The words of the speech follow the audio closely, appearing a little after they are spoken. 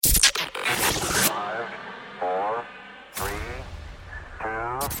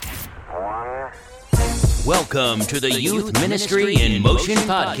Welcome to the Youth Ministry in Motion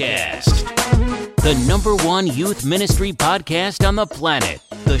podcast, the number one youth ministry podcast on the planet,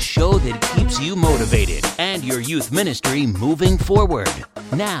 the show that keeps you motivated and your youth ministry moving forward.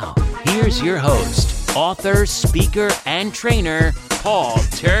 Now, here's your host, author, speaker, and trainer, Paul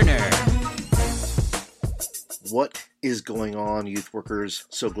Turner. What is going on, youth workers?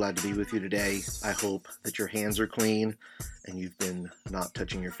 So glad to be with you today. I hope that your hands are clean and you've been not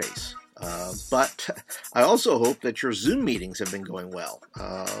touching your face. But I also hope that your Zoom meetings have been going well.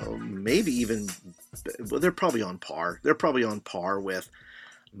 Maybe even, well, they're probably on par. They're probably on par with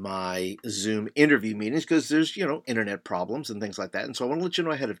my Zoom interview meetings because there's, internet problems and things like that. And so I want to let you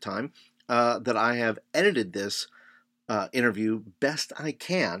know ahead of time that I have edited this interview best I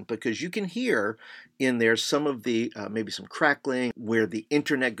can, because you can hear in there some of the maybe some crackling where the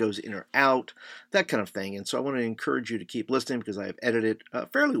internet goes in or out, that kind of thing. And so I want to encourage you to keep listening because I have edited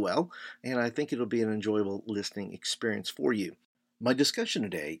fairly well, and I think it'll be an enjoyable listening experience for you. My discussion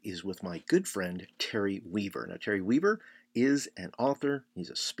today is with my good friend Terry Weaver. Now, Terry Weaver is an author, he's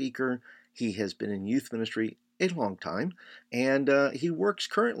a speaker, he has been in youth ministry a long time, and he works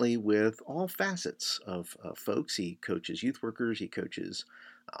currently with all facets of folks. He coaches youth workers, he coaches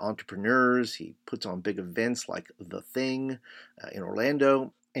entrepreneurs, he puts on big events like The Thing in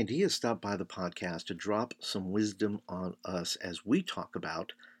Orlando, and he has stopped by the podcast to drop some wisdom on us as we talk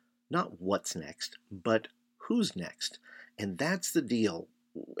about not what's next, but who's next. And that's the deal.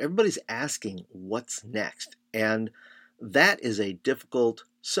 Everybody's asking what's next, and that is a difficult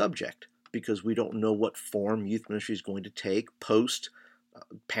subject, because we don't know what form youth ministry is going to take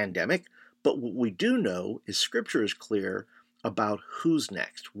post-pandemic. But what we do know is Scripture is clear about who's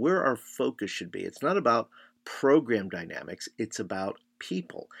next, where our focus should be. It's not about program dynamics, it's about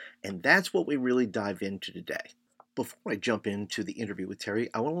people. And that's what we really dive into today. Before I jump into the interview with Terry,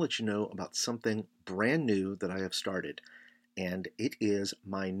 I want to let you know about something brand new that I have started. And it is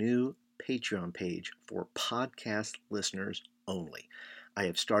my new Patreon page for podcast listeners only. I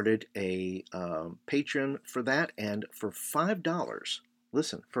have started a Patreon for that, and for $5,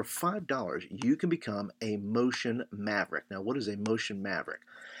 listen, for $5, you can become a Motion Maverick. Now, what is a Motion Maverick?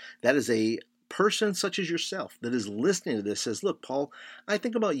 That is a person such as yourself that is listening to this, says, look, Paul, I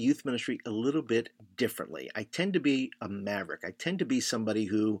think about youth ministry a little bit differently. I tend to be a maverick. I tend to be somebody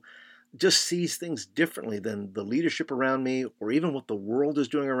who just sees things differently than the leadership around me, or even what the world is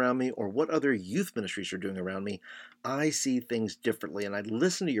doing around me, or what other youth ministries are doing around me. I see things differently, and I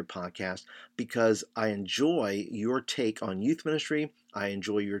listen to your podcast because I enjoy your take on youth ministry. I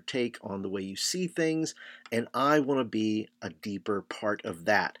enjoy your take on the way you see things, and I want to be a deeper part of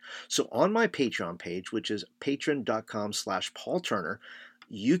that. So on my Patreon page, which is patreon.com/Paul Turner,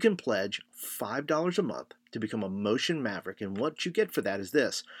 you can pledge $5 a month to become a Motion Maverick. And what you get for that is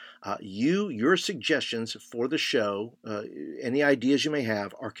this. Your suggestions for the show, any ideas you may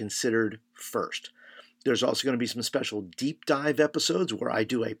have, are considered first. There's also going to be some special deep dive episodes where I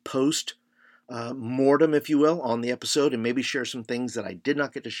do a post-mortem, if you will, on the episode, and maybe share some things that I did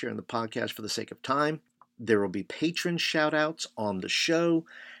not get to share in the podcast for the sake of time. There will be patron shout-outs on the show,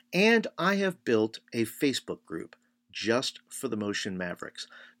 and I have built a Facebook group just for the Motion Mavericks,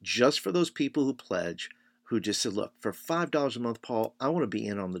 just for those people who pledge, who just said, look, for $5 a month, Paul, I want to be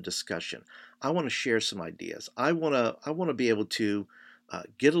in on the discussion. I want to share some ideas. I want to be able to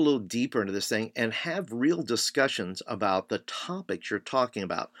get a little deeper into this thing and have real discussions about the topics you're talking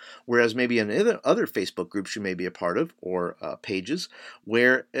about. Whereas maybe in other Facebook groups you may be a part of, or pages,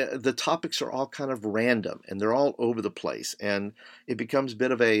 where the topics are all kind of random and they're all over the place, and it becomes a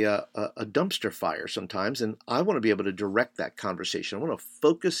bit of a dumpster fire sometimes. And I want to be able to direct that conversation. I want to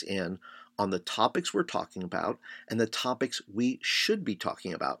focus in on the topics we're talking about and the topics we should be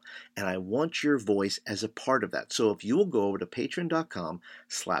talking about. And I want your voice as a part of that. So if you will go over to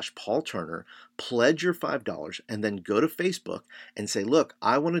patreon.com/Paul Turner, pledge your $5, and then go to Facebook and say, look,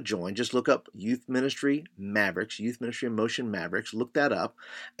 I want to join. Just look up Youth Ministry Mavericks, Youth Ministry in Motion Mavericks, look that up,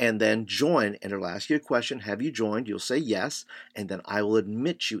 and then join. And it'll ask you a question, have you joined? You'll say yes, and then I will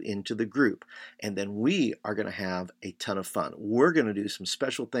admit you into the group. And then we are going to have a ton of fun. We're going to do some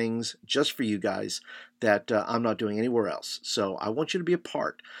special things just for you guys that I'm not doing anywhere else. So I want you to be a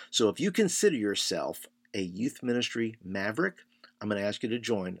part. So if you consider yourself a youth ministry maverick, I'm going to ask you to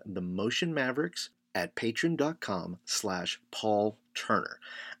join the Motion Mavericks at patreon.com/Paul Turner.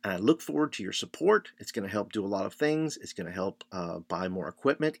 And I look forward to your support. It's going to help do a lot of things. It's going to help buy more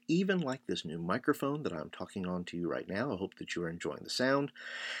equipment, even like this new microphone that I'm talking on to you right now. I hope that you are enjoying the sound.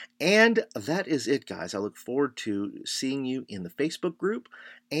 And that is it, guys. I look forward to seeing you in the Facebook group,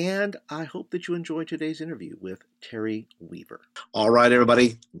 and I hope that you enjoy today's interview with Terry Weaver. All right,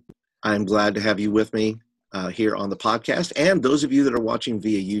 everybody. I'm glad to have you with me. here on the podcast, and those of you that are watching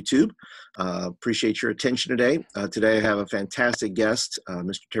via YouTube. Appreciate your attention today. Today I have a fantastic guest,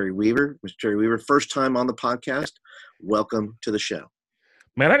 Mr. Terry Weaver. Mr. Terry Weaver, first time on the podcast. Welcome to the show.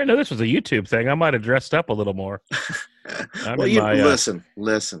 Man, I didn't know this was a YouTube thing. I might have dressed up a little more. Well, listen.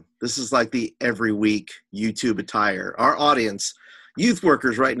 This is like the every week YouTube attire. Our audience, youth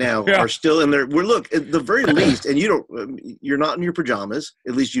workers right now, are still in there. Look, at the very least, and you're not in your pajamas.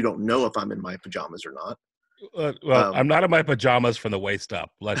 At least you don't know if I'm in my pajamas or not. I'm not in my pajamas from the waist up.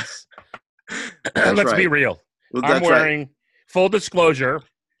 Let's right. be real. Well, I'm wearing, full disclosure,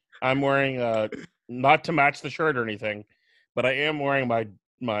 I'm wearing, not to match the shirt or anything, but I am wearing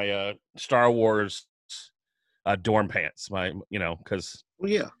my Star Wars dorm pants. Because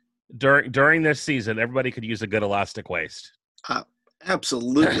during this season, everybody could use a good elastic waist.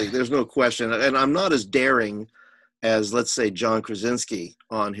 Absolutely, there's no question. And I'm not as daring as, let's say, John Krasinski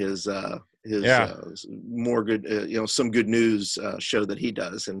on his more good, some good news show that he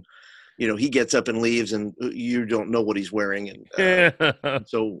does, and he gets up and leaves, and you don't know what he's wearing, and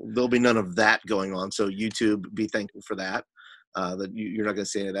so there'll be none of that going on. So YouTube, be thankful for that. That you're not going to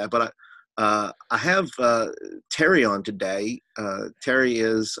see any of that. But I have Terry on today. Terry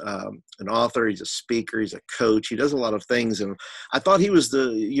is an author. He's a speaker. He's a coach. He does a lot of things, and I thought he was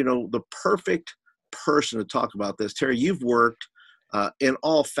the perfect person to talk about this. Terry, you've worked in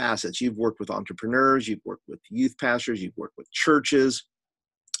all facets. You've worked with entrepreneurs, you've worked with youth pastors, you've worked with churches.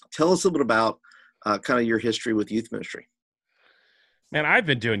 Tell us a little bit about kind of your history with youth ministry. Man, I've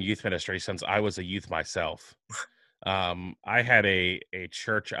been doing youth ministry since I was a youth myself. I had a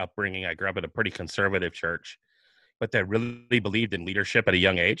church upbringing. I grew up in a pretty conservative church, but that really believed in leadership at a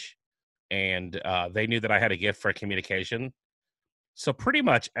young age. And they knew that I had a gift for communication. So pretty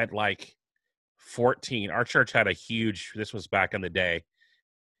much at like 14, our church had this was back in the day,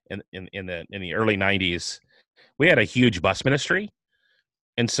 in the early 90s, we had a huge bus ministry.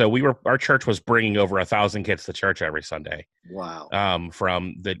 And so our church was bringing over 1,000 kids to church every Sunday. Wow. I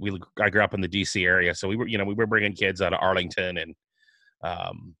grew up in the DC area. So we were bringing kids out of Arlington and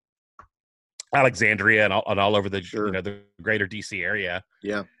Alexandria and all over the, the greater DC area.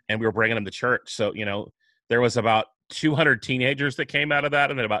 Yeah. And we were bringing them to church. So, there was about 200 teenagers that came out of that,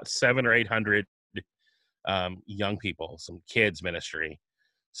 and then about 700 or 800 young people, some kids ministry.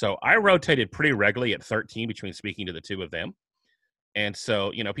 So I rotated pretty regularly at 13 between speaking to the two of them. And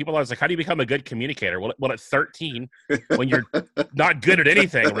so, people always like, how do you become a good communicator? Well, at 13, when you're not good at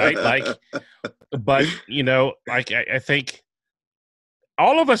anything, right? But I think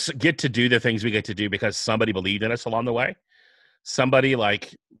all of us get to do the things we get to do because somebody believed in us along the way. Somebody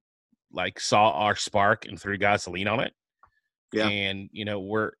like saw our spark and threw gasoline on it. Yeah. And,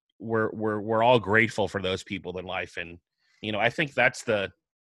 we're all grateful for those people in life. And, I think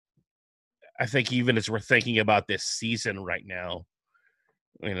even as we're thinking about this season right now,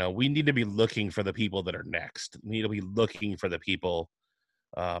 we need to be looking for the people that are next. We need to be looking for the people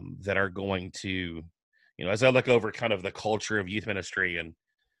that are going to, as I look over kind of the culture of youth ministry, and,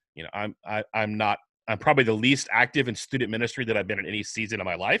 I'm probably the least active in student ministry that I've been in any season of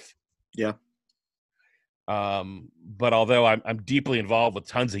my life. Yeah. But although I'm deeply involved with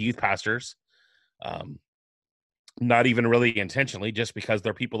tons of youth pastors, not even really intentionally, just because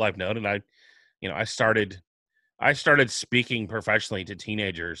they're people I've known. And I started speaking professionally to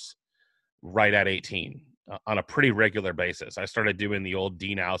teenagers right at 18 on a pretty regular basis. I started doing the old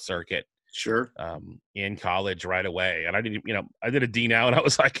D-Now circuit. Sure. In college right away. And I did a D-Now, and I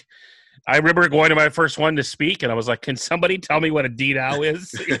was like, I remember going to my first one to speak, and I was like, can somebody tell me what a D-Now is?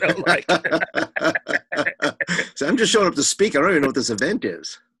 So I'm just showing up to speak. I don't even know what this event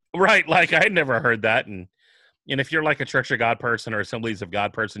is. Right. Like, I had never heard that. And if you're like a Church of God person or Assemblies of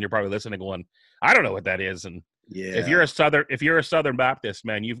God person, you're probably listening going, I don't know what that is. And if you're a Southern Baptist,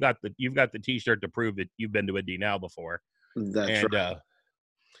 man, you've got the T-shirt to prove that you've been to a D-Now before. That's right.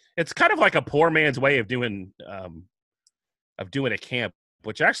 It's kind of like a poor man's way of doing a camp,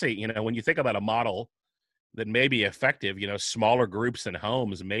 which actually, when you think about a model that may be effective, smaller groups and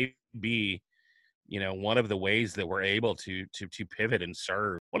homes may be, one of the ways that we're able to pivot and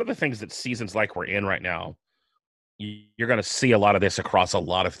serve. One of the things that seasons like we're in right now, you're going to see a lot of this across a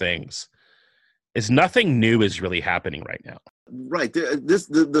lot of things, is nothing new is really happening right now. Right.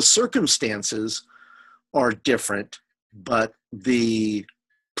 The circumstances are different, but the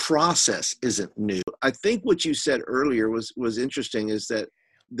process isn't new. I think what you said earlier was interesting, is that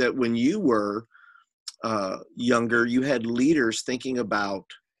when you were younger, you had leaders thinking about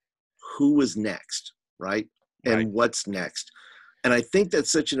who was next, right? And what's next. And I think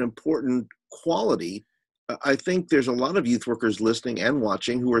that's such an important quality I think there's a lot of youth workers listening and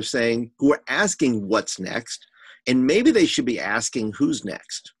watching who are asking what's next, and maybe they should be asking who's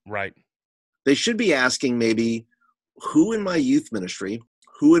next. Right. They should be asking maybe who in my youth ministry,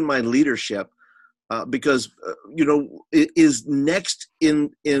 who in my leadership, because it is next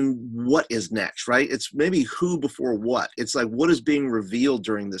in what is next, right? It's maybe who before what. It's like what is being revealed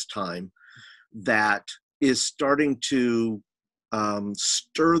during this time that is starting to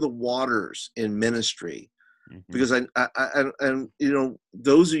stir the waters in ministry. Because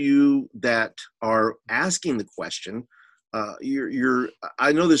those of you that are asking the question,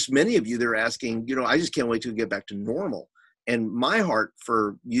 I know there's many of you that are asking, I just can't wait to get back to normal. And my heart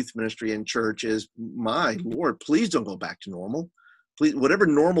for youth ministry and church is, my Lord, please don't go back to normal. Please, whatever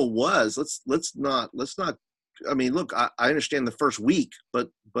normal was, let's not. I mean, look, I understand the first week, but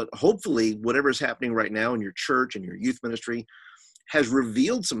hopefully whatever is happening right now in your church and your youth ministry has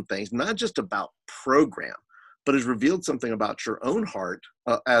revealed some things, not just about program, but has revealed something about your own heart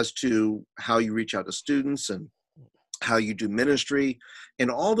as to how you reach out to students and how you do ministry, and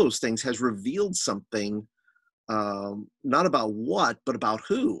all those things has revealed something, not about what, but about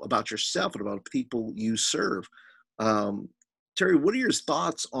who, about yourself and about people you serve. Terry, what are your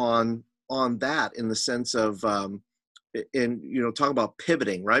thoughts on that in the sense of, talk about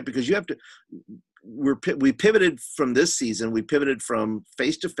pivoting, right? Because you have to, we pivoted from this season, we pivoted from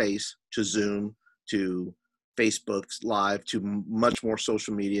face-to-face to Zoom to Facebook's live to much more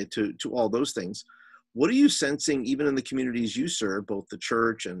social media to all those things. What are you sensing even in the communities you serve, both the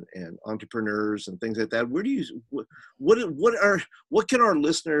church and entrepreneurs and things like that? Where do you, what can our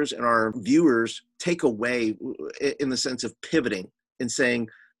listeners and our viewers take away in the sense of pivoting and saying,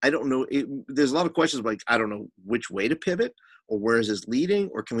 I don't know, there's a lot of questions like, I don't know which way to pivot, or where is this leading,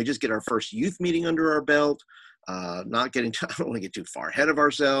 or can we just get our first youth meeting under our belt? I don't want to get too far ahead of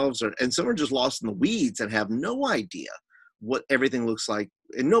ourselves, and some are just lost in the weeds and have no idea what everything looks like.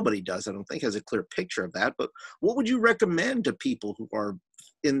 And nobody does, I don't think, has a clear picture of that. But what would you recommend to people who are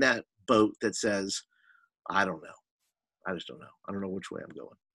in that boat that says, I don't know. I just don't know. I don't know which way I'm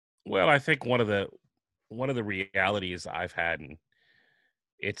going. Well, I think one of the realities I've had, and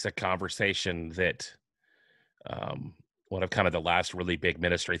it's a conversation that one of kind of the last really big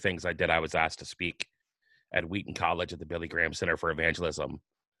ministry things I did, I was asked to speak at Wheaton College at the Billy Graham Center for Evangelism.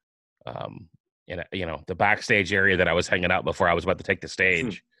 In the backstage area that I was hanging out before I was about to take the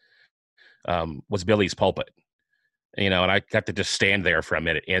stage was Billy's pulpit. And I got to just stand there for a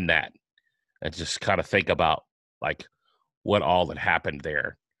minute in that and just kind of think about like what all had happened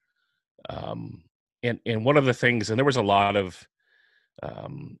there. And one of the things, and there was a lot of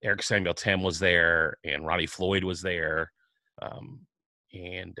Eric Samuel Tim was there, and Ronnie Floyd was there,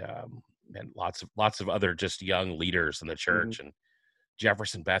 and lots of other just young leaders in the church, and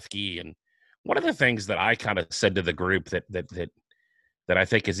Jefferson Bethke. And one of the things that I kind of said to the group that I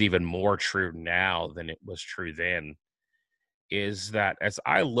think is even more true now than it was true then is that as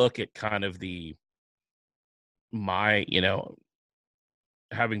I look at kind of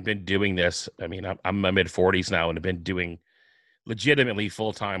having been doing this, I mean, I'm in my mid-40s now and have been doing legitimately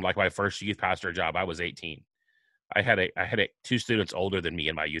full-time, like my first youth pastor job, I was 18. I had 2 students older than me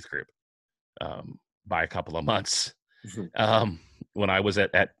in my youth group by a couple of months. When I was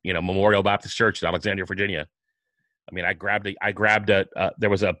at Memorial Baptist Church in Alexandria, Virginia. I mean, I grabbed there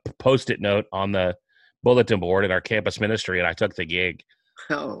was a Post-it note on the bulletin board at our campus ministry, and I took the gig.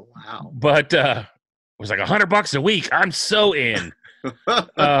 Oh, wow. But it was like $100 a week. I'm so in.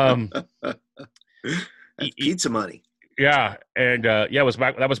 Pizza money. Yeah, and that was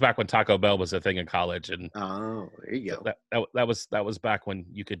back when Taco Bell was a thing in college, and there you go. That was back when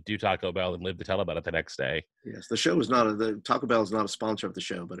you could do Taco Bell and live to tell about it the next day. Yes, the show is the Taco Bell is not a sponsor of the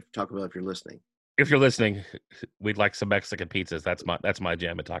show, but Taco Bell, if you're listening, we'd like some Mexican pizzas. That's my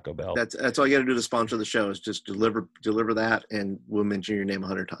jam at Taco Bell. That's all you got to do to sponsor the show is just deliver that, and we'll mention your name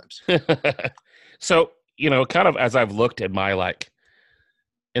 100 times. So kind of as I've looked at my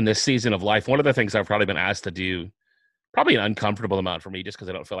in this season of life, one of the things I've probably been asked to do, probably an uncomfortable amount for me, just because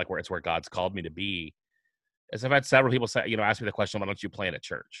I don't feel like it's where God's called me to be, is I've had several people say, ask me the question, why don't you plant a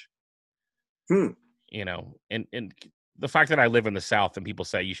church? And the fact that I live in the South and people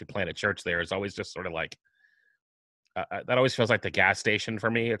say you should plant a church there is always just sort of like, that always feels like the gas station for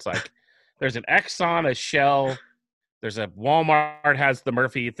me. It's like, there's an Exxon, a Shell, there's a Walmart has the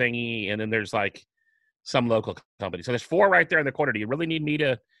Murphy thingy, and then there's like some local company. So there's 4 right there in the corner. Do you really need me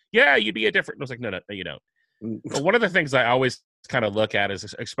to, you'd be a different, I was like, no, you don't. But one of the things I always kind of look at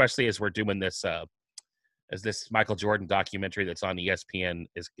is, especially as we're doing this, as this Michael Jordan documentary that's on ESPN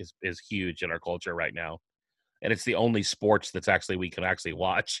is huge in our culture right now, and it's the only sports that's we can actually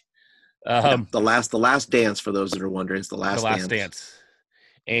watch. Yeah, Um, the last dance for those that are wondering. It's the the last Last dance.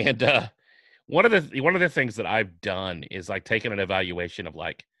 Dance, and one of the things that I've done is like taking an evaluation of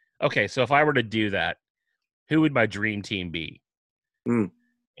like, okay, so if I were to do that, who would my dream team be? Mm.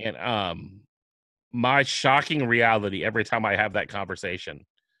 And my shocking reality every time I have that conversation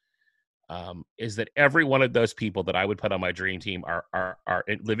is that every one of those people that I would put on my dream team are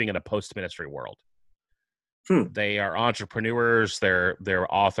living in a post ministry world. They are entrepreneurs, they're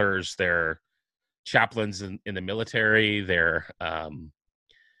authors, they're chaplains in the military, they're one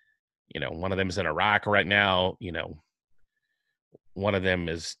of them is in Iraq right now, one of them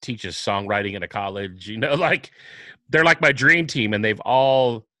teaches songwriting in a college, like they're like my dream team, and they've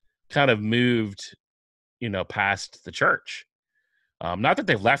all kind of moved, past the church. Not that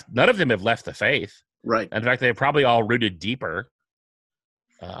they've left, none of them have left the faith. Right. In fact, they've probably all rooted deeper.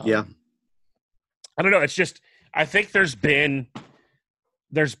 Yeah. I don't know. It's just, I think there's been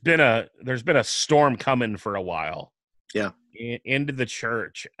a storm coming for a while. Yeah. Into the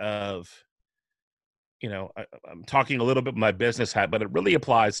church of, I'm talking a little bit with my business hat, but it really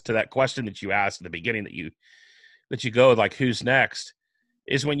applies to that question that you asked at the beginning that you go like, who's next,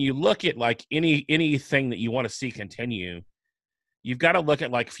 is when you look at like anything that you want to see continue, you've got to look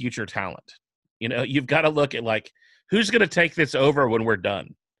at like future talent. You've got to look at like, who's going to take this over when we're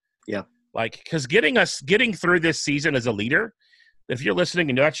done? Yeah. Like, because getting through this season as a leader, if you're listening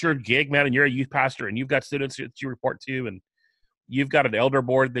and that's your gig, man, and you're a youth pastor and you've got students that you report to, and you've got an elder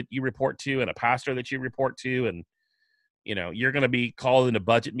board that you report to and a pastor that you report to, and, you're going to be called into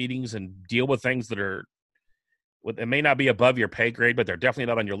budget meetings and deal with things that it may not be above your pay grade, but they're definitely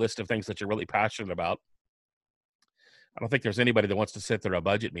not on your list of things that you're really passionate about. I don't think there's anybody that wants to sit through a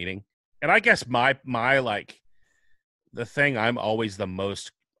budget meeting. And I guess my like the thing I'm always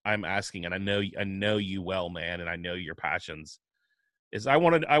I'm asking, and I know you well, man, and I know your passions, is I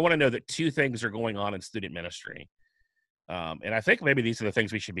want to know that two things are going on in student ministry. And I think maybe these are the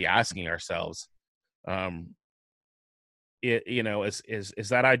things we should be asking ourselves. Is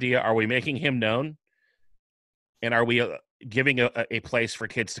that idea, are we making him known? And are we giving a place for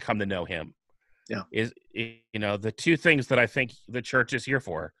kids to come to know him? Yeah. Is, the two things that I think the church is here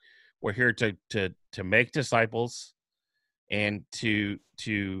for. We're here to make disciples and to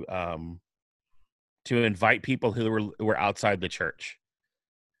invite people who were outside the church.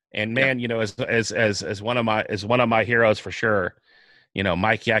 And man, as one of my heroes for sure,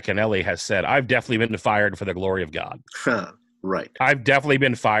 Mike Yaconelli has said, I've definitely been fired for the glory of God. Right. I've definitely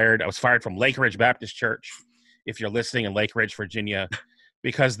been fired. I was fired from Lake Ridge Baptist Church, if you're listening in Lake Ridge, Virginia,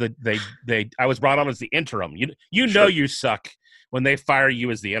 because I was brought on as the interim. Sure. You suck when they fire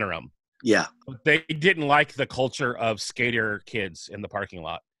you as the interim. Yeah. They didn't like the culture of skater kids in the parking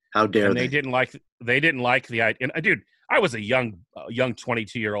lot. How dare and they? They didn't like the idea. And dude, I was a young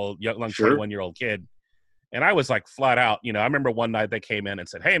 22-year-old, young Sure. 21-year-old kid. And I was like flat out, I remember one night they came in and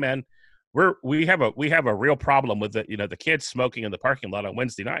said, "Hey man, we have a real problem with the kids smoking in the parking lot on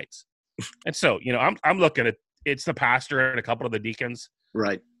Wednesday nights." And so, I'm looking at, it's the pastor and a couple of the deacons.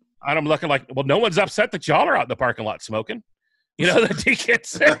 Right. And I'm looking like, well, no one's upset that y'all are out in the parking lot smoking. The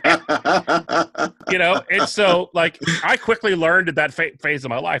deacons, and so like I quickly learned at that phase of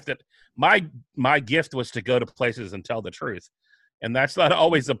my life that my gift was to go to places and tell the truth. And that's not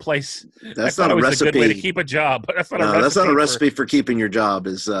always a place. That's not always a good way to keep a job. But that's not a recipe for keeping your job,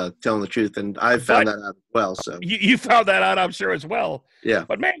 is telling the truth. And I've found that out as well. So you found that out, I'm sure, as well. Yeah.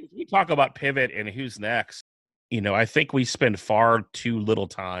 But man, we talk about pivot and who's next. I think we spend far too little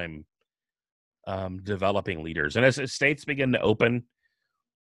time developing leaders. And as states begin to open,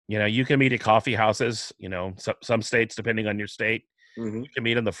 you can meet at coffee houses, some states, depending on your state, mm-hmm. You can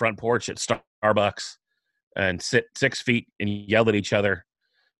meet on the front porch at Starbucks and sit 6 feet and yell at each other,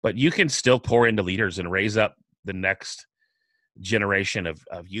 but you can still pour into leaders and raise up the next generation of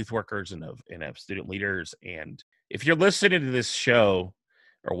youth workers and of student leaders. And if you're listening to this show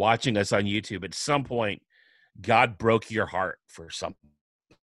or watching us on YouTube, at some point, God broke your heart for something.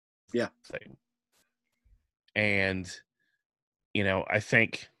 Yeah. And,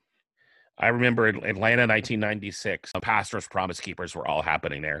 I remember in Atlanta, 1996, Pastors Promise Keepers were all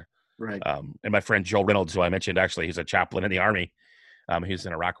happening there. Right. And my friend Joel Reynolds, who I mentioned, actually, he's a chaplain in the Army. He's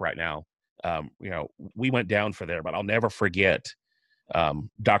in Iraq right now. We went down for there, but I'll never forget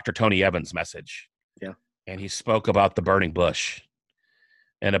Dr. Tony Evans' message. Yeah. And he spoke about the burning bush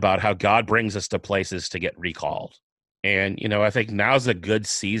and about how God brings us to places to get recalled. And, I think now's a good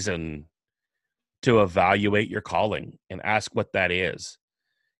season to evaluate your calling and ask what that is.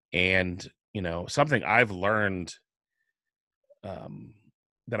 And, something I've learned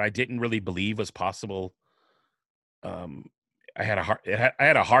that I didn't really believe was possible I had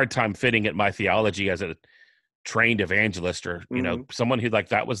a hard time fitting it my theology as a trained evangelist, or someone who like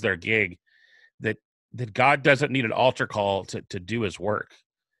that was their gig. That God doesn't need an altar call to do His work.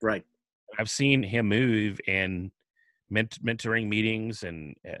 Right. I've seen Him move in mentoring meetings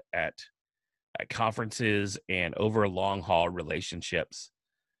and at conferences and over long haul relationships.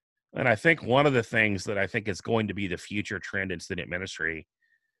 And I think one of the things that I think is going to be the future trend in student ministry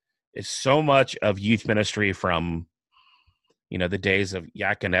is so much of youth ministry from, the days of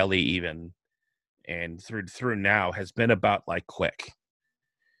Yaconelli even, and through now has been about like quick.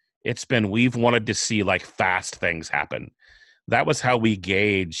 It's been, we've wanted to see like fast things happen. That was how we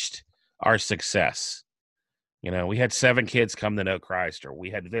gauged our success. We had 7 kids come to know Christ, or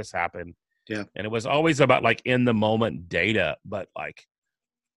we had this happen. Yeah. And it was always about like in the moment data, but like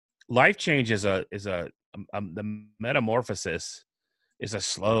life change the metamorphosis is a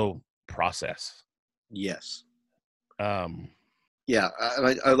slow process. Yes. Yeah.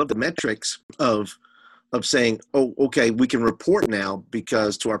 I love the metrics of saying, oh, okay, we can report now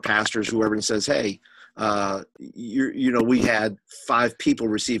because to our pastors, whoever, and says, hey, we had 5 people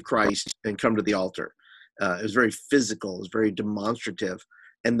receive Christ and come to the altar. It was very physical. It was very demonstrative.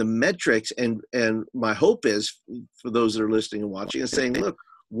 And the metrics, and my hope is for those that are listening and watching, is saying, look,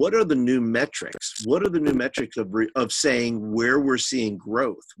 what are the new metrics? What are the new metrics of saying where we're seeing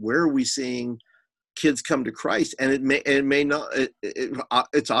growth? Where are we seeing kids come to Christ? And it may not.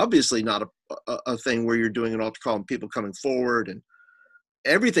 It's obviously not a thing where you're doing an altar call and people coming forward, and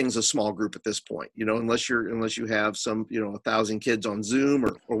everything's a small group at this point. Unless you have some 1,000 kids on Zoom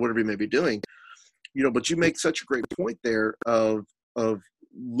or whatever you may be doing. But you make such a great point there of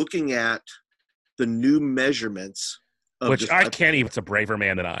looking at the new measurements. Which I can't even, it's a braver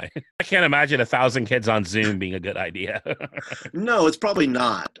man than I. I can't imagine 1,000 kids on Zoom being a good idea. No, it's probably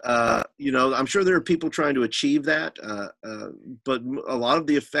not. I'm sure there are people trying to achieve that. But a lot of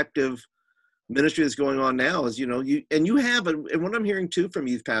the effective ministry that's going on now is, and what I'm hearing too from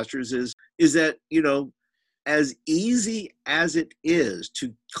youth pastors is that, as easy as it is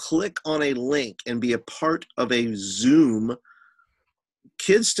to click on a link and be a part of a Zoom,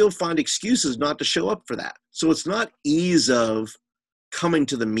 kids still find excuses not to show up for that. So it's not ease of coming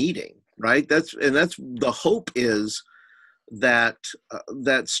to the meeting, right? That's the hope is that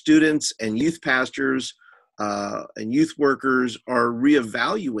students and youth pastors and youth workers are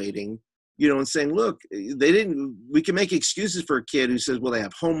reevaluating, and saying, look, we can make excuses for a kid who says, well, they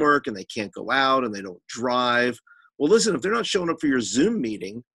have homework and they can't go out and they don't drive. Well, listen, if they're not showing up for your Zoom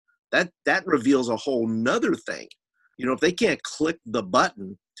meeting, that reveals a whole nother thing. If they can't click the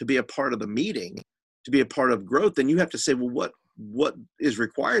button to be a part of the meeting, to be a part of growth, then you have to say, well, what is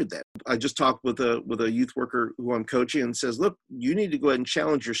required then? I just talked with a youth worker who I'm coaching and says, look, you need to go ahead and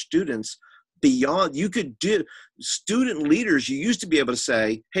challenge your students beyond. You could do student leaders. You used to be able to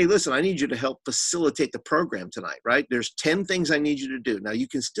say, hey, listen, I need you to help facilitate the program tonight, right? There's 10 things I need you to do. Now you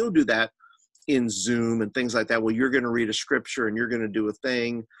can still do that in Zoom and things like that. Well, you're going to read a scripture and you're going to do a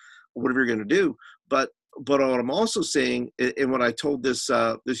thing, whatever you're going to do. But what I'm also saying, and what I told this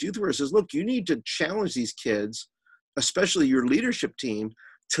youth worker says, look, you need to challenge these kids, especially your leadership team,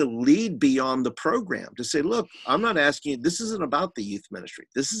 to lead beyond the program, to say, look, I'm not asking you, this isn't about the youth ministry.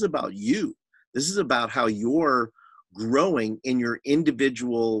 This is about you. This is about how you're growing in your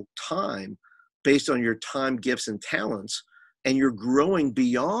individual time based on your time, gifts, and talents. And you're growing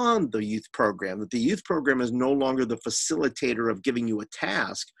beyond the youth program, that the youth program is no longer the facilitator of giving you a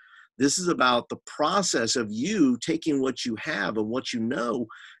task. This is about the process of you taking what you have and what you know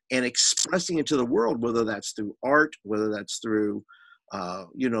and expressing it to the world, whether that's through art, whether that's through,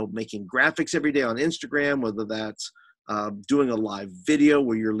 making graphics every day on Instagram, whether that's doing a live video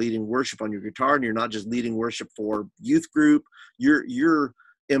where you're leading worship on your guitar and you're not just leading worship for youth group. You're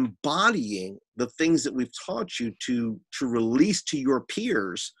embodying the things that we've taught you to release to your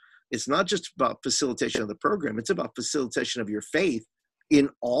peers. It's not just about facilitation of the program. It's about facilitation of your faith in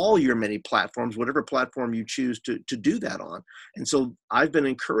all your many platforms, whatever platform you choose to do that on. And so I've been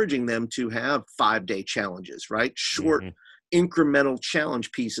encouraging them to have 5-day challenges, right? Short, incremental challenge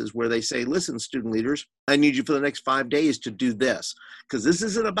pieces where they say, listen, student leaders, I need you for the next 5 days to do this, because this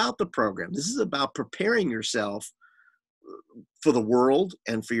isn't about the program. This is about preparing yourself for the world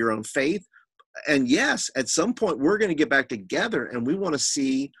and for your own faith. And yes, at some point we're going to get back together and we want to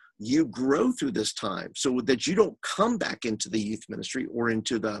see you grow through this time so that you don't come back into the youth ministry or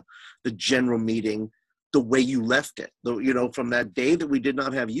into the general meeting the way you left it. From that day that we did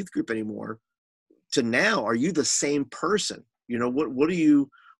not have youth group anymore to now, are you the same person? What are you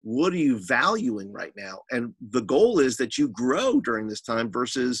valuing right now? And the goal is that you grow during this time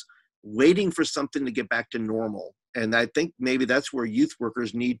versus waiting for something to get back to normal And I think maybe that's where youth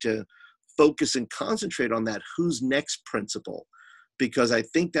workers need to focus and concentrate on that who's next principle, because I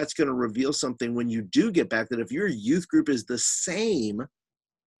think that's going to reveal something when you do get back, that if your youth group is the same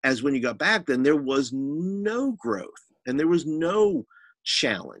as when you got back, then there was no growth and there was no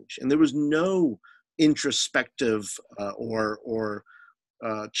challenge and there was no introspective or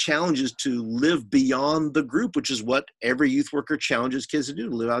challenges to live beyond the group, which is what every youth worker challenges kids to do,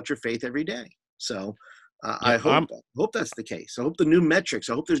 to live out your faith every day. So I hope that's the case. I hope the new metrics,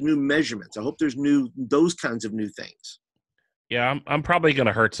 I hope there's new measurements. I hope there's those kinds of new things. Yeah, I'm probably going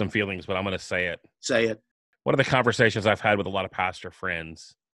to hurt some feelings, but I'm going to say it. Say it. One of the conversations I've had with a lot of pastor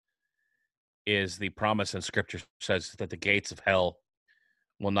friends is the promise in Scripture says that the gates of hell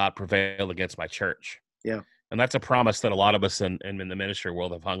will not prevail against my church. Yeah. And that's a promise that a lot of us in the ministry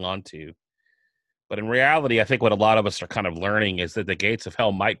world have hung on to. But in reality, I think what a lot of us are kind of learning is that the gates of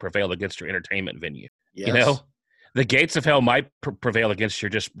hell might prevail against your entertainment venue. Yes. You know, the gates of hell might prevail against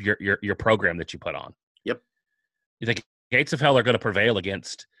your program that you put on. Yep. The gates of hell are going to prevail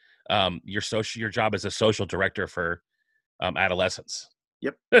against your job as a social director for adolescents.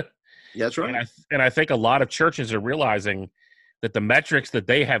 Yep. Yeah, that's right. And I think a lot of churches are realizing that the metrics that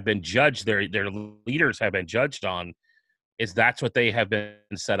they have been judged, their leaders have been judged on, is that's what they have been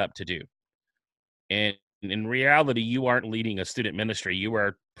set up to do. And in reality, you aren't leading a student ministry. You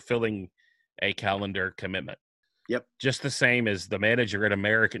are fulfilling a calendar commitment. Yep. Just the same as the manager at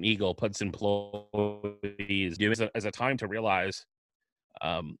American Eagle puts employees do as a time to realize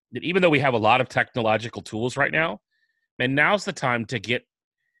that even though we have a lot of technological tools right now, man, now's the time to get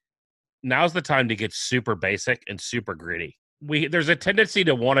super basic and super gritty. There's a tendency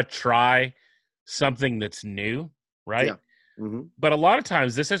to want to try something that's new, right? Yeah. Mm-hmm. But a lot of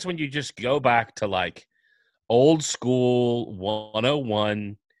times this is when you just go back to like old school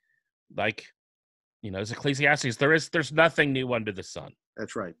 101, like, you know, as Ecclesiastes, there's nothing new under the sun.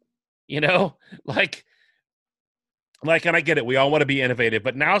 That's right. You know, like, and I get it. We all want to be innovative,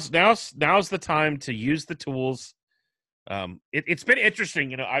 but now's the time to use the tools. It's been interesting.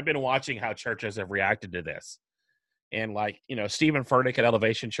 You know, I've been watching how churches have reacted to this, and like, you know, Stephen Furtick at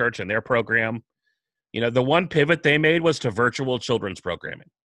Elevation Church and their program, you know, the one pivot they made was to virtual children's programming.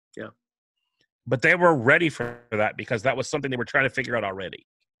 Yeah. But they were ready for that because that was something they were trying to figure out already.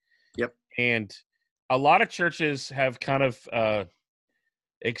 Yep. And a lot of churches have kind of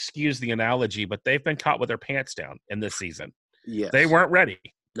excuse the analogy, but they've been caught with their pants down in this season. Yes. They weren't ready.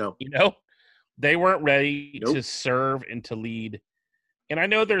 No. You know, they weren't ready Nope. to serve and to lead. And I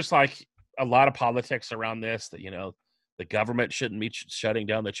know there's like a lot of politics around this, that, you know, the government shouldn't be shutting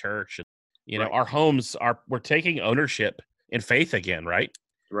down the church. You know, Right. our homes we're taking ownership in faith again, right?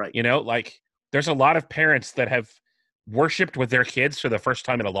 Right. You know, like there's a lot of parents that have worshiped with their kids for the first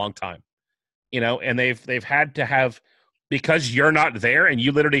time in a long time, you know, and they've had to have, because you're not there and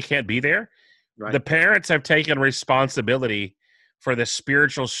you literally can't be there. Right. The parents have taken responsibility for the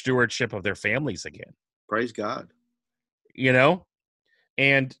spiritual stewardship of their families again, Praise God. you know,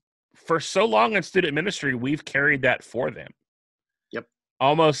 and for so long in student ministry, we've carried that for them. Yep.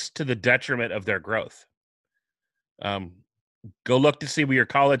 Almost to the detriment of their growth. Go look to see where your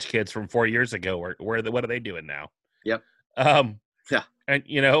college kids from 4 years ago what are they doing now? Yep. Yeah. And,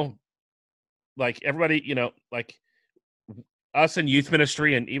 you know, like everybody, you know, like us in youth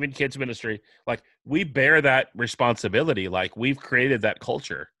ministry and even kids ministry, like we bear that responsibility. Like we've created that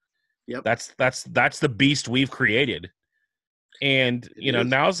culture. Yep. That's the beast we've created. And, you know,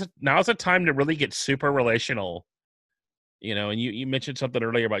 now's a time to really get super relational, you know, and you mentioned something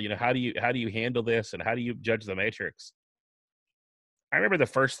earlier about, you know, how do you handle this and how do you judge the matrix? I remember the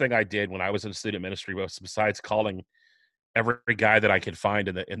first thing I did when I was in student ministry was, besides calling every guy that I could find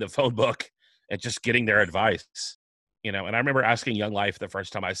in the phone book and just getting their advice, you know, and I remember asking Young Life the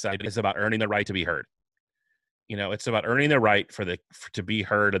first time I said, it's about earning the right to be heard. You know, it's about earning the right to be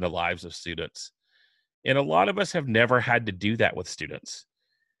heard in the lives of students. And a lot of us have never had to do that with students.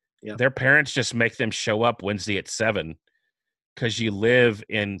 Yeah. Their parents just make them show up Wednesday at 7 because you live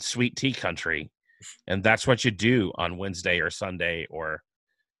in sweet tea country. And that's what you do on Wednesday or Sunday, or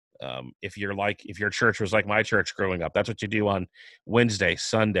if your church was like my church growing up, that's what you do on Wednesday,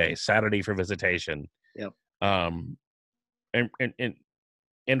 Sunday, Saturday for visitation. Yep. And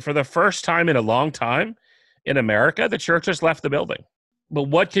for the first time in a long time in America, the church has left the building. But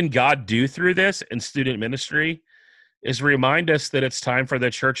what can God do through this in student ministry is remind us that it's time for the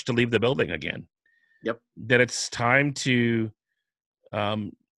church to leave the building again. Yep. That it's time to,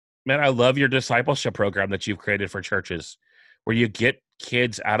 man, I love your discipleship program that you've created for churches, where you get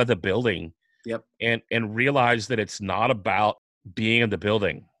kids out of the building. Yep. And realize that it's not about being in the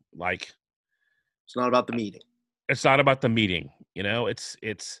building. Like, it's not about the meeting. It's not about the meeting,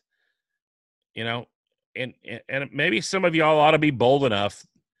 it's, and maybe some of y'all ought to be bold enough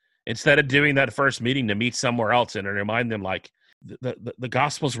instead of doing that first meeting to meet somewhere else and remind them like the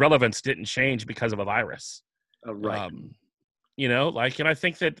gospel's relevance didn't change because of a virus. Right. And I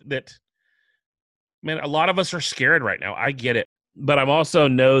think that, man, a lot of us are scared right now. I get it. But I'm also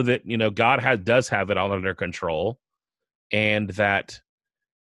know that, God does have it all under control, and that,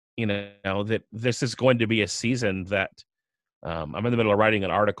 that this is going to be a season that I'm in the middle of writing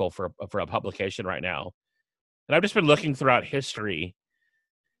an article for a publication right now. And I've just been looking throughout history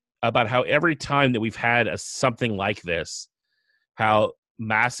about how every time that we've had something like this, how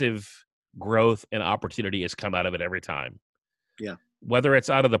massive growth and opportunity has come out of it every time. Yeah. Whether it's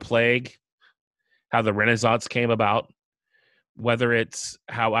out of the plague, how the Renaissance came about, whether it's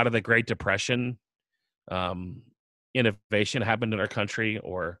how out of the Great Depression, innovation happened in our country,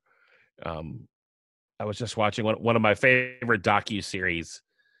 or I was just watching one of my favorite docu-series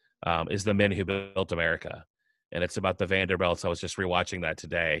is The Men Who Built America. And it's about the Vanderbilts. I was just rewatching that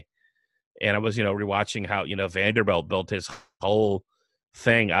today. And I was, rewatching how, Vanderbilt built his whole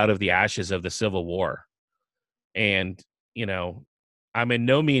thing out of the ashes of the Civil War. And, I'm in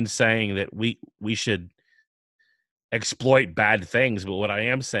no means saying that we should exploit bad things. But what I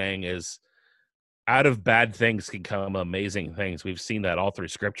am saying is out of bad things can come amazing things. We've seen that all through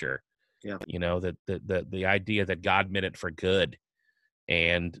Scripture. Yeah. That the idea that God meant it for good.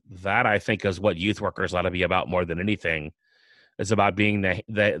 And that, I think, is what youth workers ought to be about more than anything. It's about being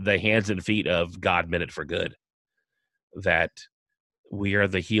the hands and feet of God meant it for good. That we are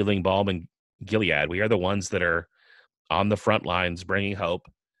the healing balm in Gilead. We are the ones that are on the front lines bringing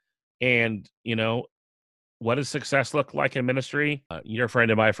hope. And, what does success look like in ministry? Your friend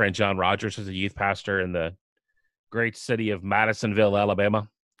and my friend, John Rogers, is a youth pastor in the great city of Madisonville, Alabama.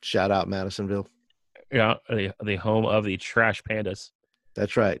 Shout out Madisonville. Yeah, the home of the Trash Pandas.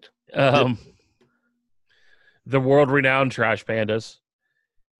 That's right. The world-renowned Trash Pandas.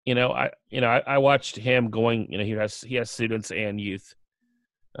 I watched him going. He has students and youth,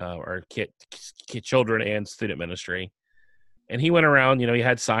 or kid children and student ministry, and he went around. He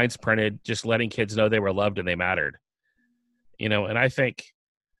had signs printed, just letting kids know they were loved and they mattered. And I think,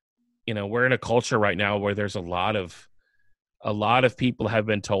 we're in a culture right now where there's a lot of people have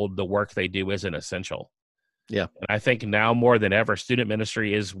been told the work they do isn't essential. Yeah. And I think now more than ever, student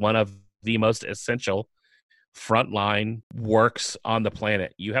ministry is one of the most essential frontline works on the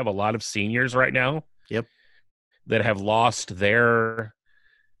planet. You have a lot of seniors right now. Yep. That have lost the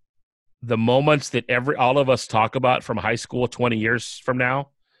moments that all of us talk about from high school 20 years from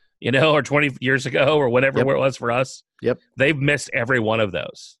now, or 20 years ago, or whatever it was for us. Yep. They've missed every one of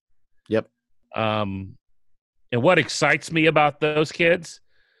those. Yep. And what excites me about those kids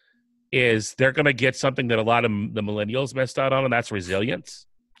is they're going to get something that a lot of the millennials missed out on, and that's resilience.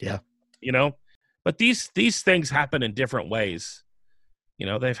 Yeah. But these things happen in different ways.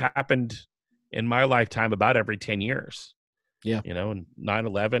 They've happened in my lifetime about every 10 years. Yeah.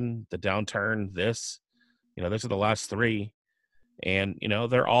 9/11, the downturn, those are the last three. And,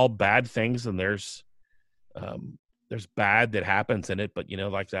 they're all bad things, and there's bad that happens in it. But,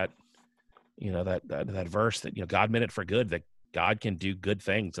 like that, that verse that, God meant it for good, that God can do good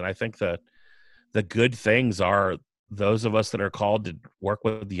things. And I think the good things are those of us that are called to work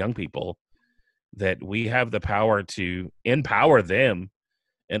with the young people, that we have the power to empower them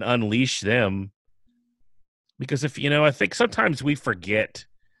and unleash them. Because I think sometimes we forget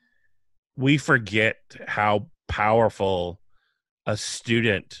how powerful a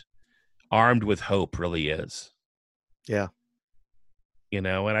student armed with hope really is. Yeah. And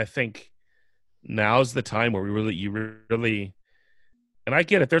I think now's the time where you really, and I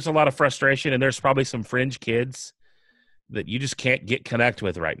get it. There's a lot of frustration, and there's probably some fringe kids that you just can't connect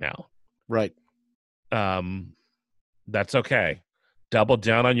with right now. Right. That's okay. Double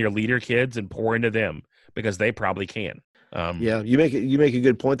down on your leader kids and pour into them, because they probably can. Yeah, you make a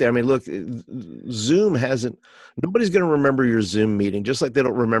good point there. I mean, look, Zoom nobody's going to remember your Zoom meeting, just like they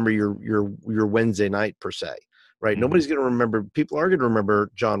don't remember your Wednesday night per se, right? Mm-hmm. Nobody's going to remember. People are going to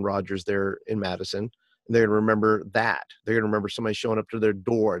remember John Rogers there in Madison, and they're going to remember that. They're going to remember somebody showing up to their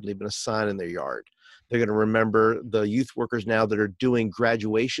door and leaving a sign in their yard. They're going to remember the youth workers now that are doing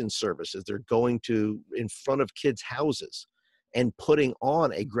graduation services. They're going in front of kids' houses and putting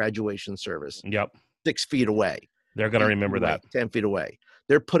on a graduation service. Yep. 6 feet away. They're going to remember that. 10 feet away.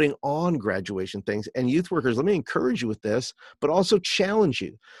 They're putting on graduation things. And youth workers, let me encourage you with this, but also challenge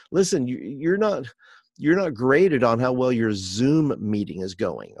you. Listen, you're not graded on how well your Zoom meeting is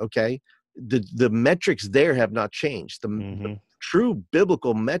going, okay? The metrics there have not changed. The true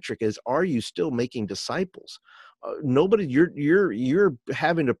biblical metric is, are you still making disciples? nobody, you're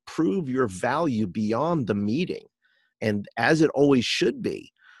having to prove your value beyond the meeting, and as it always should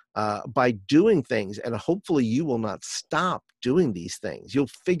be, by doing things. And hopefully you will not stop doing these things. You'll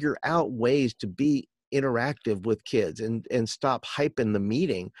figure out ways to be interactive with kids and stop hyping the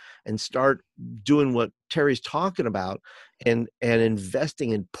meeting and start doing what Terry's talking about, and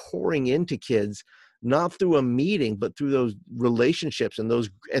investing and pouring into kids, not through a meeting, but through those relationships and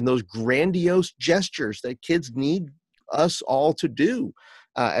those grandiose gestures that kids need us all to do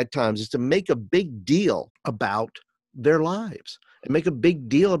at times, is to make a big deal about their lives and make a big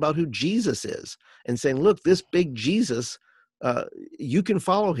deal about who Jesus is, and saying, look, this big Jesus, you can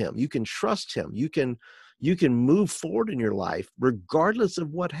follow him, you can trust him, you can move forward in your life regardless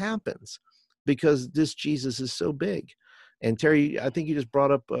of what happens, because this Jesus is so big. And Terry, I think you just brought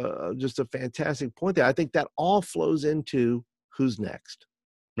up just a fantastic point there. I think that all flows into who's next.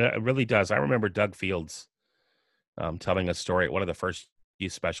 Yeah, it really does. I remember Doug Fields telling a story at one of the first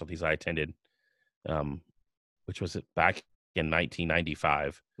youth specialties I attended, which was back in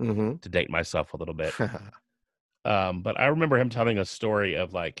 1995, to date myself a little bit. But I remember him telling a story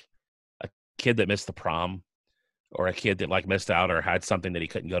of like a kid that missed the prom, or a kid that like missed out or had something that he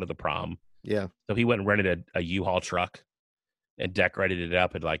couldn't go to the prom. Yeah. So he went and rented a U-Haul truck and decorated it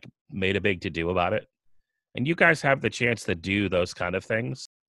up and like made a big to-do about it. And you guys have the chance to do those kind of things.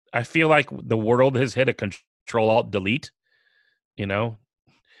 I feel like the world has hit a Control-Alt-Delete. You know,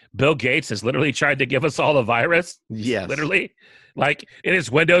 Bill Gates has literally tried to give us all the virus. Yes. Literally. Like it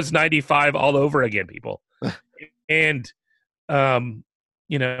is Windows 95 all over again, people. And,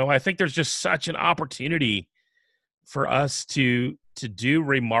 you know, I think there's just such an opportunity for us to do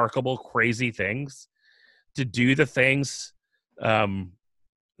remarkable, crazy things, to do the things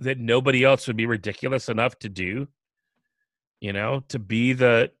that nobody else would be ridiculous enough to do, you know, to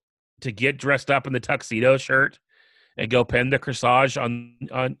get dressed up in the tuxedo shirt and go pin the corsage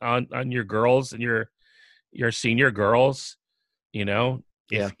on your girls and your senior girls, you know.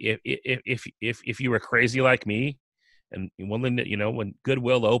 If you were crazy like me and willing to, you know, when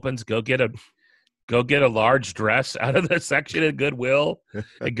Goodwill opens, go get a large dress out of the section at Goodwill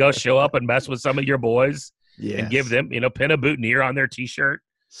and go show up and mess with some of your boys. Yes. And give them, you know, pin a boutonniere on their t-shirt.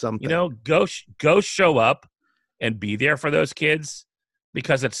 Something. You know, go show up and be there for those kids,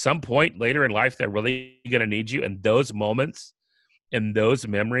 because at some point later in life, they're really going to need you. And those moments and those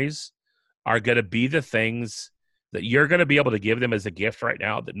memories are going to be the things that you're going to be able to give them as a gift right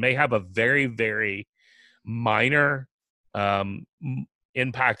now that may have a very, very minor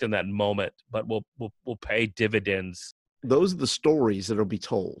impact in that moment, but will pay dividends. Those are the stories that'll be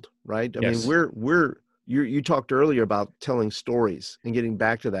told, right? I Yes. mean, you talked earlier about telling stories and getting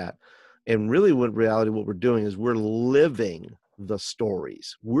back to that. And really what we're doing is we're living the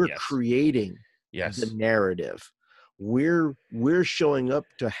stories. We're creating the narrative. We're showing up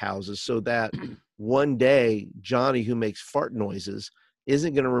to houses so that one day Johnny, who makes fart noises,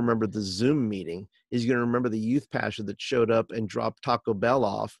 isn't going to remember the Zoom meeting. He's going to remember the youth pastor that showed up and dropped Taco Bell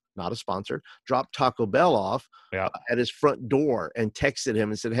off, not a sponsor, dropped Taco Bell off at his front door and texted him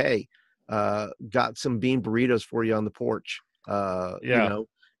and said, hey, got some bean burritos for you on the porch. You know,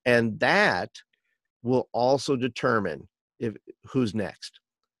 and that will also determine who's next.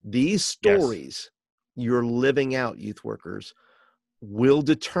 These stories you're living out, youth workers, will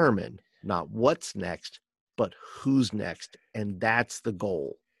determine not what's next, but who's next. And that's the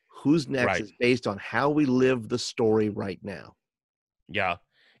goal. Who's next is based on how we live the story right now. Yeah.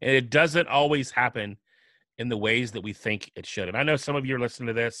 And it doesn't always happen in the ways that we think it should. And I know some of you are listening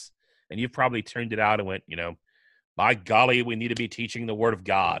to this and you've probably tuned it out and went, you know, by golly, we need to be teaching the word of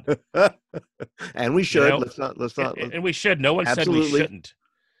God. And we should. You know? Let's not. And we should. No one said we shouldn't.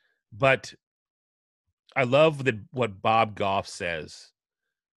 But I love what Bob Goff says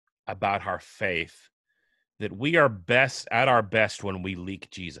about our faith, that we are best at our best when we leak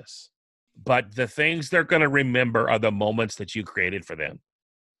Jesus. But the things they're going to remember are the moments that you created for them.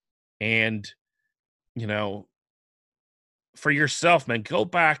 And, you know, for yourself, man, go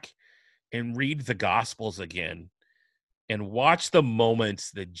back and read the Gospels again and watch the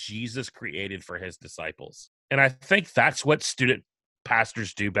moments that Jesus created for his disciples. And I think that's what student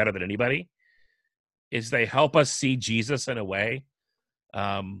pastors do better than anybody, is they help us see Jesus in a way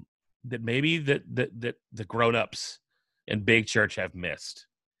that maybe the grown-ups in big church have missed.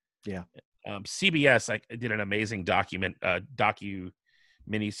 Yeah. CBS did an amazing docu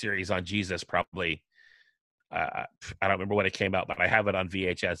miniseries on Jesus, probably. I don't remember when it came out, but I have it on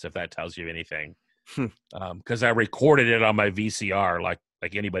VHS, if that tells you anything. Because I recorded it on my VCR like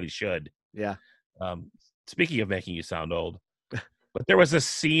anybody should. Yeah. Speaking of making you sound old, but there was a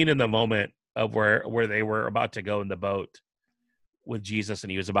scene in the moment of where they were about to go in the boat with Jesus,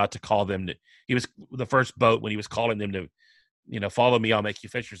 and he was about to call them to, he was the first boat when he was calling them to, follow me, I'll make you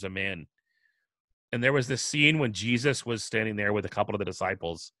fishers of men. And there was this scene when Jesus was standing there with a couple of the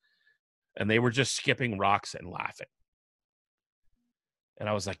disciples, and they were just skipping rocks and laughing. And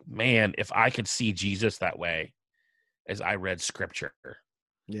I was like, man, if I could see Jesus that way as I read scripture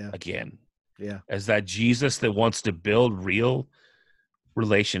again, as that Jesus that wants to build real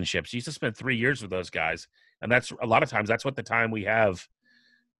relationships. Jesus spent 3 years with those guys. And that's a lot of times, that's what the time we have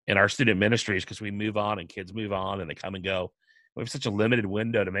in our student ministries, because we move on and kids move on and they come and go. We have such a limited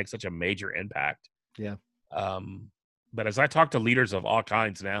window to make such a major impact. Yeah. But as I talk to leaders of all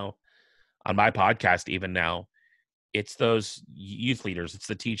kinds now on my podcast, even now, it's those youth leaders, it's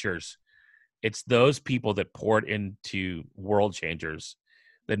the teachers, it's those people that poured into world changers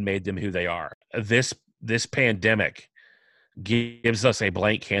that made them who they are. This pandemic gives us a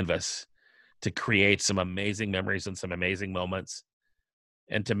blank canvas to create some amazing memories and some amazing moments,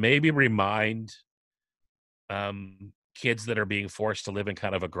 and to maybe remind kids that are being forced to live in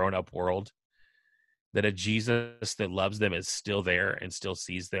kind of a grown-up world that a Jesus that loves them is still there and still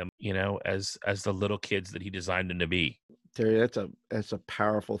sees them, as the little kids that he designed them to be. Terry, that's a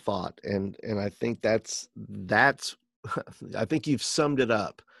powerful thought. And I think that's I think you've summed it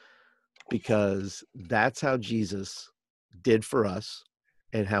up, because that's how Jesus did for us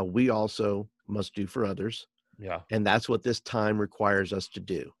and how we also must do for others. Yeah. And that's what this time requires us to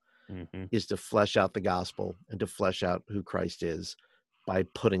do, is to flesh out the gospel and to flesh out who Christ is by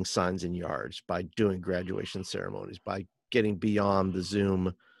putting signs in yards, by doing graduation ceremonies, by getting beyond the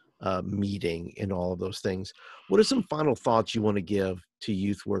Zoom meeting and all of those things. What are some final thoughts you want to give to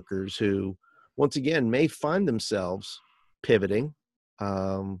youth workers who, once again, may find themselves pivoting,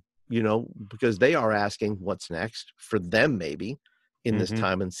 because they are asking what's next for them, maybe in this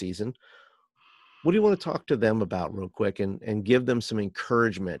time and season? What do you want to talk to them about real quick and give them some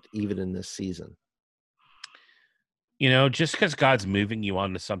encouragement even in this season? Just because God's moving you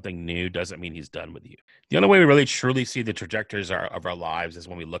on to something new doesn't mean he's done with you. The only way we really truly see the trajectories of our lives is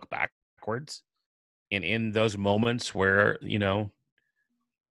when we look backwards. And in those moments where,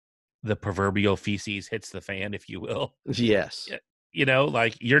 the proverbial feces hits the fan, if you will. Yes.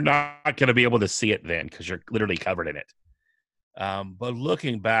 You're not going to be able to see it then because you're literally covered in it. But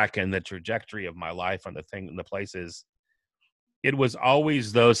looking back in the trajectory of my life and the places, it was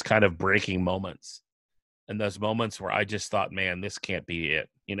always those kind of breaking moments. And those moments where I just thought, man, this can't be it.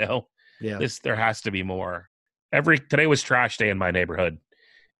 There has to be more. Today was trash day in my neighborhood.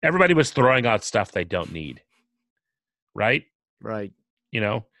 Everybody was throwing out stuff they don't need. Right.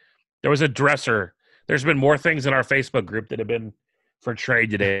 There was a dresser. There's been more things in our Facebook group that have been for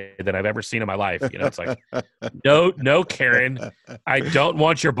trade today than I've ever seen in my life. It's like, no, Karen, I don't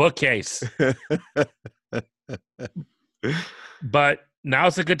want your bookcase. But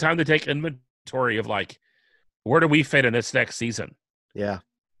now's a good time to take inventory of where do we fit in this next season? Yeah.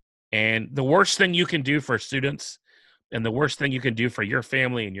 And the worst thing you can do for students, and the worst thing you can do for your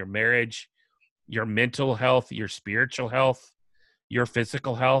family and your marriage, your mental health, your spiritual health, your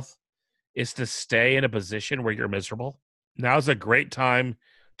physical health, is to stay in a position where you're miserable. Now's a great time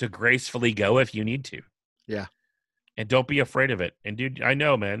to gracefully go if you need to. Yeah. And don't be afraid of it. And dude, I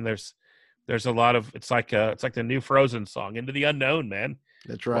know, man, there's a lot of, it's like the new Frozen song, Into the Unknown, man.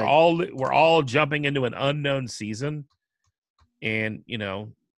 That's right. We're all jumping into an unknown season. And,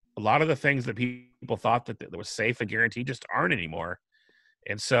 a lot of the things that people thought that was safe and guaranteed just aren't anymore.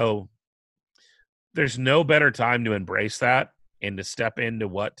 And so there's no better time to embrace that and to step into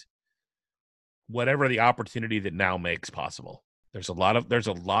whatever the opportunity that now makes possible. There's a lot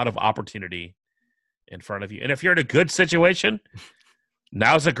of opportunity in front of you. And if you're in a good situation,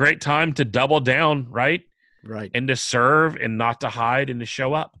 now's a great time to double down, right? Right. And to serve and not to hide and to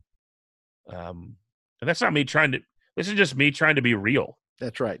show up. And that's not me this is just me trying to be real.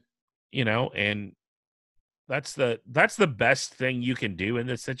 That's right. And that's the best thing you can do in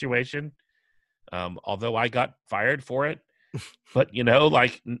this situation. Although I got fired for it, but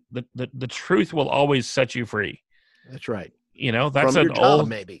the truth will always set you free. That's right. That's from your job,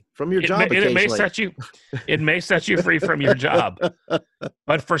 maybe from your job. It may set you free from your job,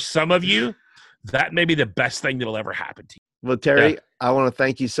 but for some of you, that may be the best thing that'll ever happen to you. Well, Terry, I want to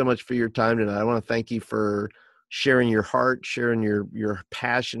thank you so much for your time tonight. I want to thank you for sharing your heart, sharing your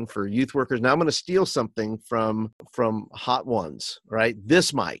passion for youth workers. Now I'm going to steal something from Hot Ones, right?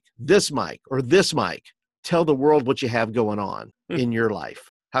 This mic, or this mic. Tell the world what you have going on in your life.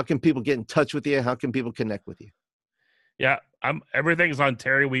 How can people get in touch with you? How can people connect with you? Yeah, everything's on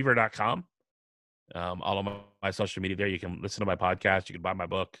terryweaver.com. All of my social media there. You can listen to my podcast. You can buy my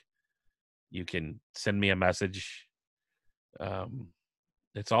book. You can send me a message.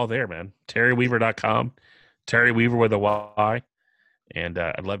 It's all there, man. TerryWeaver.com. Terry Weaver with a Y. And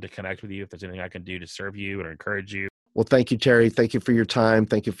I'd love to connect with you if there's anything I can do to serve you or encourage you. Well, thank you, Terry. Thank you for your time.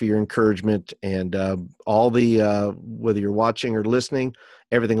 Thank you for your encouragement. And all the, whether you're watching or listening,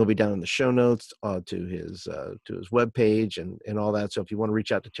 everything will be down in the show notes to his webpage and all that. So if you want to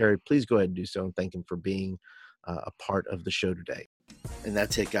reach out to Terry, please go ahead and do so. And thank him for being a part of the show today. And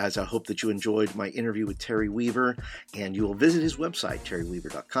that's it, guys. I hope that you enjoyed my interview with Terry Weaver, and you will visit his website,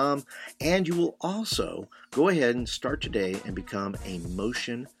 terryweaver.com, and you will also go ahead and start today and become a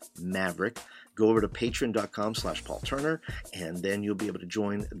Motion Maverick. Go over to patreon.com/Paul Turner, and then you'll be able to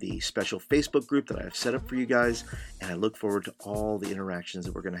join the special Facebook group that I have set up for you guys, and I look forward to all the interactions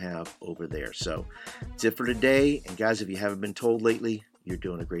that we're going to have over there. So that's it for today, and guys, if you haven't been told lately, you're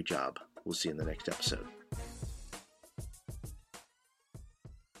doing a great job. We'll see you in the next episode.